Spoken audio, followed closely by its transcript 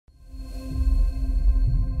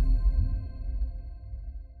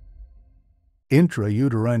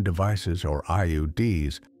intrauterine devices or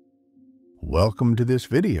IUDs. Welcome to this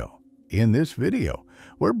video. In this video,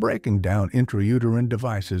 we're breaking down intrauterine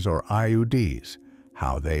devices or IUDs,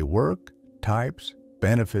 how they work, types,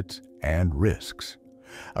 benefits, and risks.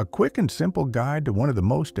 A quick and simple guide to one of the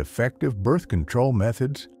most effective birth control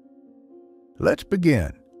methods. Let's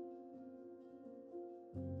begin.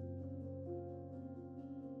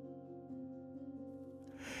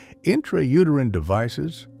 Intrauterine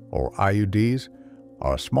devices, or IUDs,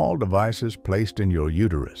 are small devices placed in your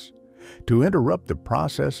uterus to interrupt the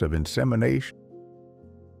process of insemination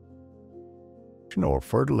or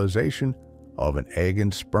fertilization of an egg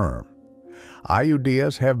and sperm.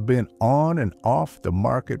 IUDs have been on and off the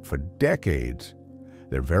market for decades.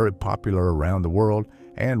 They're very popular around the world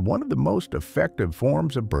and one of the most effective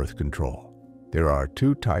forms of birth control. There are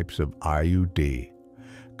two types of IUD,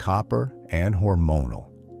 copper and hormonal.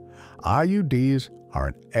 IUDs are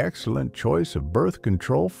an excellent choice of birth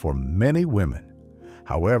control for many women.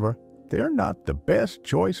 However, they're not the best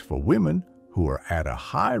choice for women who are at a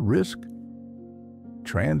high risk of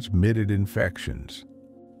transmitted infections.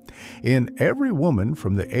 In every woman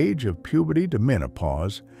from the age of puberty to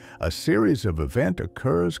menopause, a series of events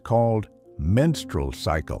occurs called menstrual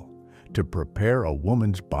cycle to prepare a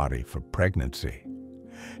woman's body for pregnancy.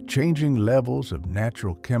 Changing levels of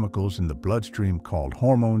natural chemicals in the bloodstream called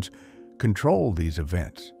hormones control these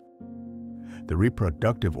events. The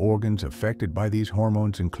reproductive organs affected by these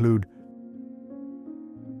hormones include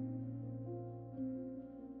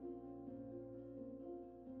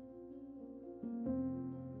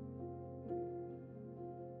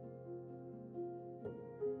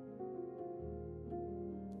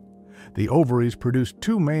the ovaries produce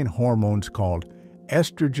two main hormones called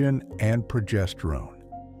estrogen and progesterone.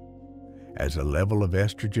 As the level of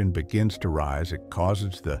estrogen begins to rise, it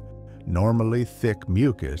causes the normally thick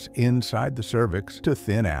mucus inside the cervix to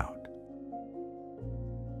thin out.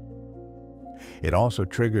 It also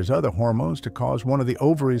triggers other hormones to cause one of the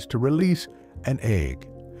ovaries to release an egg.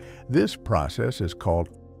 This process is called,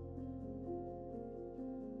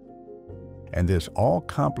 and this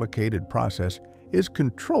all-complicated process is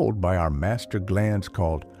controlled by our master glands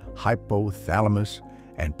called hypothalamus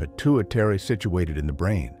and pituitary situated in the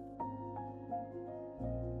brain.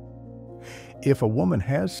 If a woman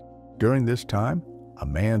has during this time, a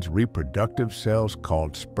man's reproductive cells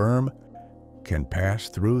called sperm can pass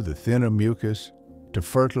through the thinner mucus to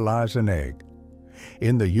fertilize an egg.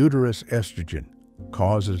 In the uterus, estrogen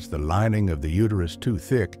causes the lining of the uterus too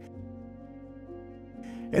thick,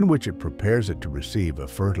 in which it prepares it to receive a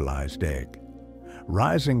fertilized egg.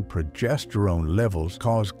 Rising progesterone levels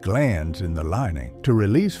cause glands in the lining to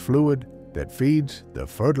release fluid that feeds the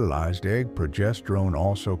fertilized egg. Progesterone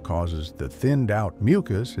also causes the thinned-out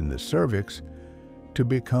mucus in the cervix to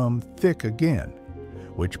become thick again,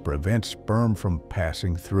 which prevents sperm from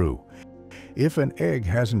passing through. If an egg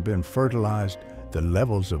hasn't been fertilized, the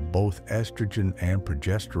levels of both estrogen and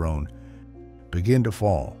progesterone begin to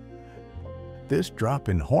fall. This drop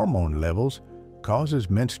in hormone levels causes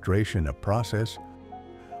menstruation, a process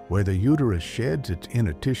where the uterus sheds its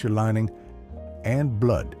inner tissue lining and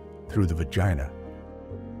blood through the vagina.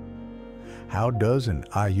 How does an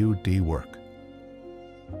IUD work?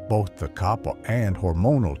 Both the copper and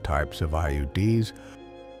hormonal types of IUDs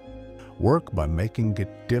work by making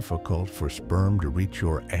it difficult for sperm to reach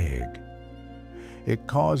your egg. It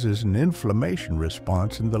causes an inflammation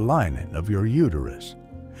response in the lining of your uterus,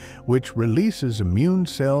 which releases immune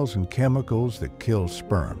cells and chemicals that kill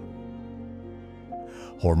sperm.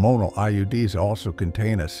 Hormonal IUDs also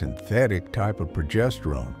contain a synthetic type of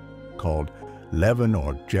progesterone called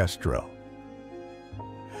levonorgestrel.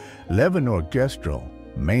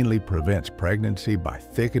 Levonorgestrel mainly prevents pregnancy by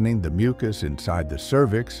thickening the mucus inside the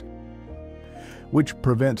cervix, which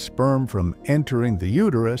prevents sperm from entering the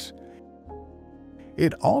uterus.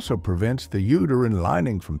 It also prevents the uterine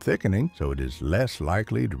lining from thickening, so it is less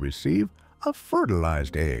likely to receive a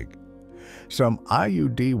fertilized egg. Some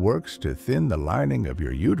IUD works to thin the lining of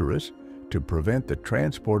your uterus to prevent the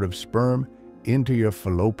transport of sperm into your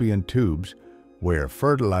fallopian tubes, where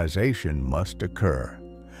fertilization must occur.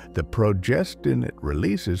 The progestin it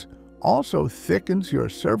releases also thickens your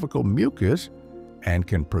cervical mucus and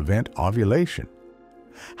can prevent ovulation.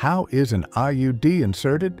 How is an IUD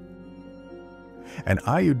inserted? An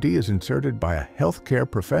IUD is inserted by a healthcare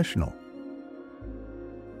professional.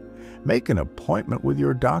 Make an appointment with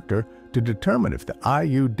your doctor to determine if the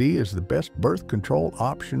IUD is the best birth control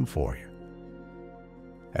option for you.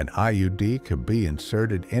 An IUD can be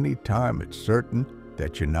inserted anytime it's certain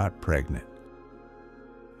that you're not pregnant.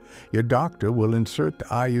 Your doctor will insert the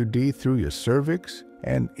IUD through your cervix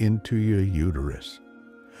and into your uterus.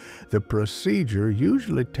 The procedure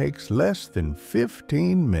usually takes less than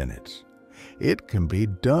 15 minutes. It can be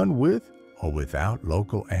done with or without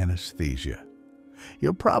local anesthesia.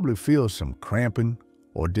 You'll probably feel some cramping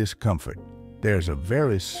or discomfort. There's a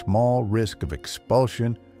very small risk of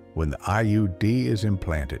expulsion when the IUD is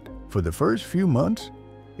implanted. For the first few months,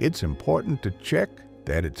 it's important to check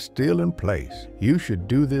that it's still in place. You should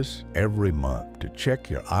do this every month to check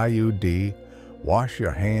your IUD, wash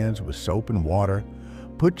your hands with soap and water,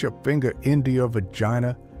 put your finger into your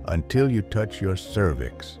vagina until you touch your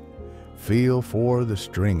cervix. Feel for the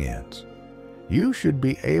string ends. You should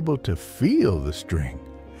be able to feel the string.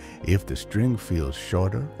 If the string feels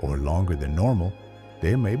shorter or longer than normal,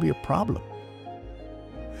 there may be a problem.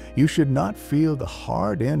 You should not feel the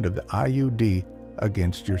hard end of the IUD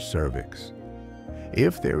against your cervix.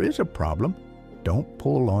 If there is a problem, don't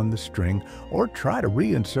pull on the string or try to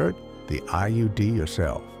reinsert the IUD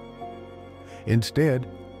yourself. Instead,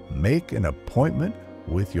 make an appointment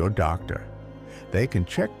with your doctor. They can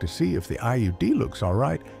check to see if the IUD looks all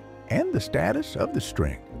right and the status of the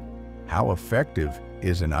string. How effective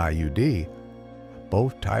is an IUD?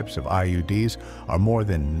 Both types of IUDs are more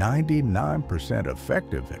than 99%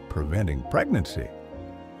 effective at preventing pregnancy.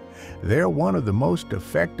 They're one of the most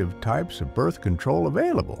effective types of birth control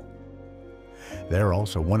available. They're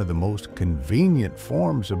also one of the most convenient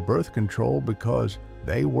forms of birth control because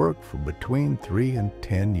they work for between 3 and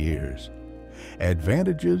 10 years.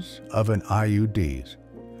 Advantages of an IUD.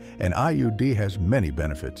 An IUD has many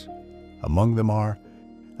benefits. Among them are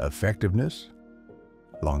effectiveness,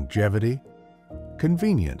 longevity,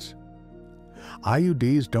 convenience.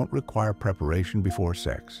 IUDs don't require preparation before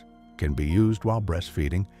sex, can be used while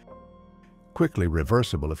breastfeeding, quickly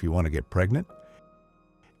reversible if you want to get pregnant,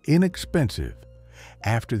 inexpensive.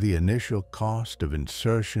 After the initial cost of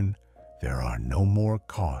insertion, there are no more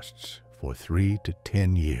costs for 3 to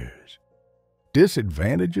 10 years.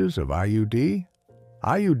 Disadvantages of IUD?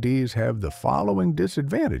 IUDs have the following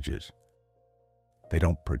disadvantages. They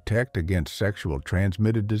don't protect against sexual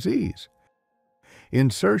transmitted disease.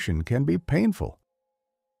 Insertion can be painful.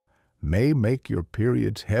 May make your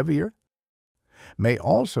periods heavier. May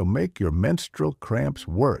also make your menstrual cramps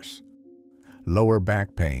worse. Lower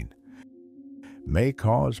back pain. May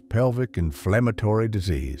cause pelvic inflammatory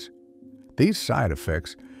disease. These side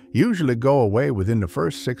effects usually go away within the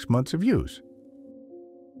first 6 months of use.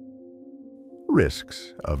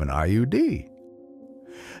 Risks of an IUD.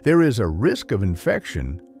 There is a risk of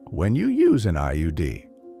infection when you use an IUD.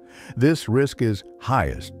 This risk is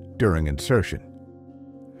highest during insertion.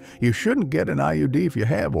 You shouldn't get an IUD if you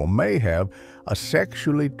have or may have a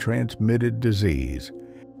sexually transmitted disease.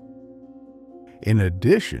 In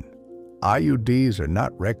addition, IUDs are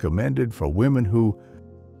not recommended for women who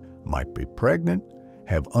might be pregnant,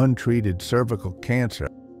 have untreated cervical cancer,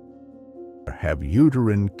 have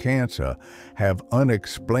uterine cancer, have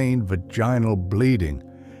unexplained vaginal bleeding,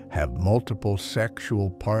 have multiple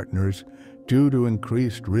sexual partners due to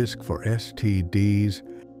increased risk for STDs.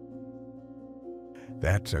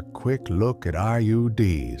 That's a quick look at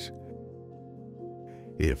IUDs.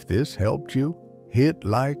 If this helped you, hit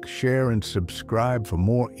like, share, and subscribe for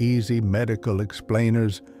more easy medical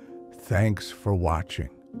explainers. Thanks for watching.